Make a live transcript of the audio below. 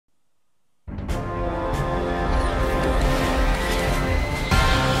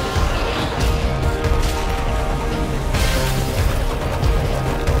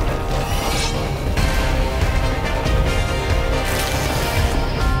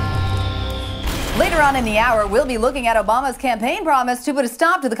Later on in the hour, we'll be looking at Obama's campaign promise to put a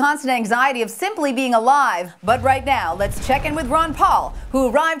stop to the constant anxiety of simply being alive. But right now, let's check in with Ron Paul, who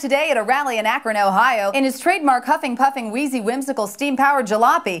arrived today at a rally in Akron, Ohio, in his trademark huffing, puffing, wheezy, whimsical, steam-powered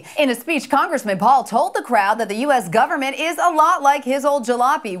jalopy. In a speech, Congressman Paul told the crowd that the U.S. government is a lot like his old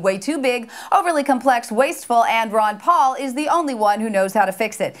jalopy, way too big, overly complex, wasteful, and Ron Paul is the only one who knows how to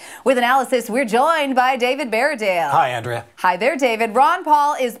fix it. With analysis, we're joined by David Berridale. Hi, Andrea. Hi there, David. Ron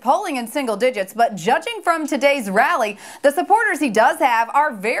Paul is polling in single digits, but judging from today's rally, the supporters he does have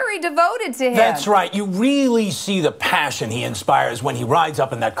are very devoted to him. That's right. You really see the passion he inspires when he rides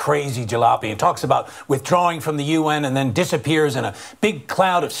up in that crazy jalopy and talks about withdrawing from the UN and then disappears in a big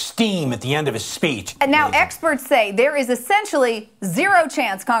cloud of steam at the end of his speech. And now experts say there is essentially zero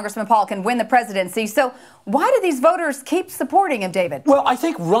chance Congressman Paul can win the presidency. So why do these voters keep supporting him, David? Well, I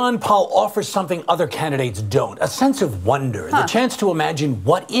think Ron Paul offers something other candidates don't, a sense of wonder, the chance to imagine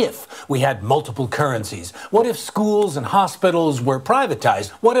what if we had multiple currencies? What if schools and hospitals were privatized?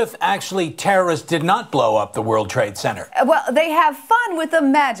 What if actually terrorists did not blow up the World Trade Center? Well, they have fun with the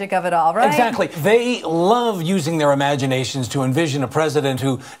magic of it all, right? Exactly. They love using their imaginations to envision a president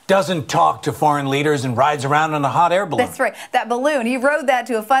who doesn't talk to foreign leaders and rides around on a hot air balloon. That's right. That balloon, he rode that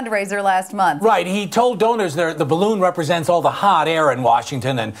to a fundraiser last month. Right. He told donors the balloon represents all the hot air in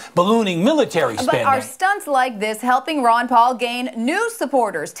Washington and ballooning military spending. But are stunts like this helping Ron Paul gain new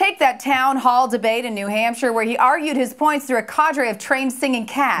supporters? Take that town hall debate in New Hampshire where he argued his points through a cadre of trained singing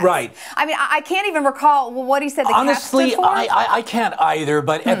cats. Right. I mean, I can't even recall what he said the Honestly, cats stood for. I can't either,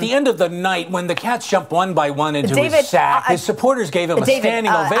 but at the end of the night, when the cats jumped one by one into his sack, his supporters gave him a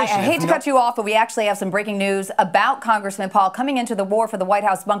standing ovation. I hate to cut you off, but we actually have some breaking news about Congressman Paul coming into the war for the White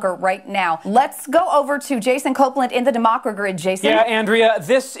House bunker right now. Let's go over to Jason Copeland in the Democrat Grid. Jason? Yeah, Andrea,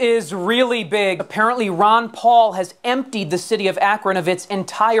 this is really big. Apparently, Ron Paul has emptied the city of Akron of its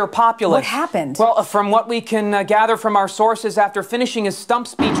entire populace. What happened? Well, from what we can gather from our sources, after finishing his stump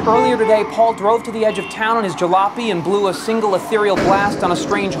speech earlier today, Paul drove to the edge of town on his jalopy and blew a single ethereal blast on a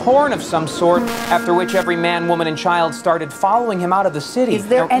strange horn of some sort, after which every man, woman, and child started following him out of the city. Is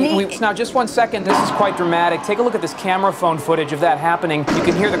there Now, just one second. This is quite dramatic. Take a look at this camera phone footage of that happening. You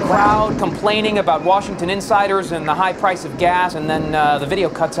can hear the crowd complaining about Washington insiders and the high price of gas, and then the video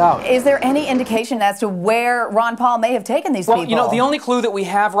cuts out. Is there any indication as to where Ron Paul may have taken these people? Well, you know, the only clue that we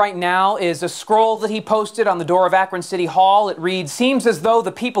have right now is a scroll that he posted on the door of Akron City Hall. It reads, "Seems as though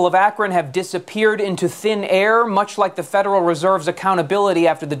the people of Akron have disappeared into thin air, much like the Federal Reserve's accountability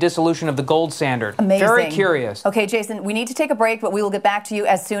after the dissolution of the gold standard." Amazing. Very curious. Okay, Jason, we need to take a break, but we will get back to you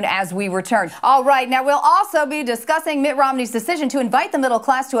as soon as we return. All right, now we'll also be discussing Mitt Romney's decision to invite the middle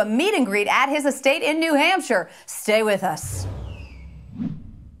class to a meet and greet at his estate in New Hampshire. Stay with us.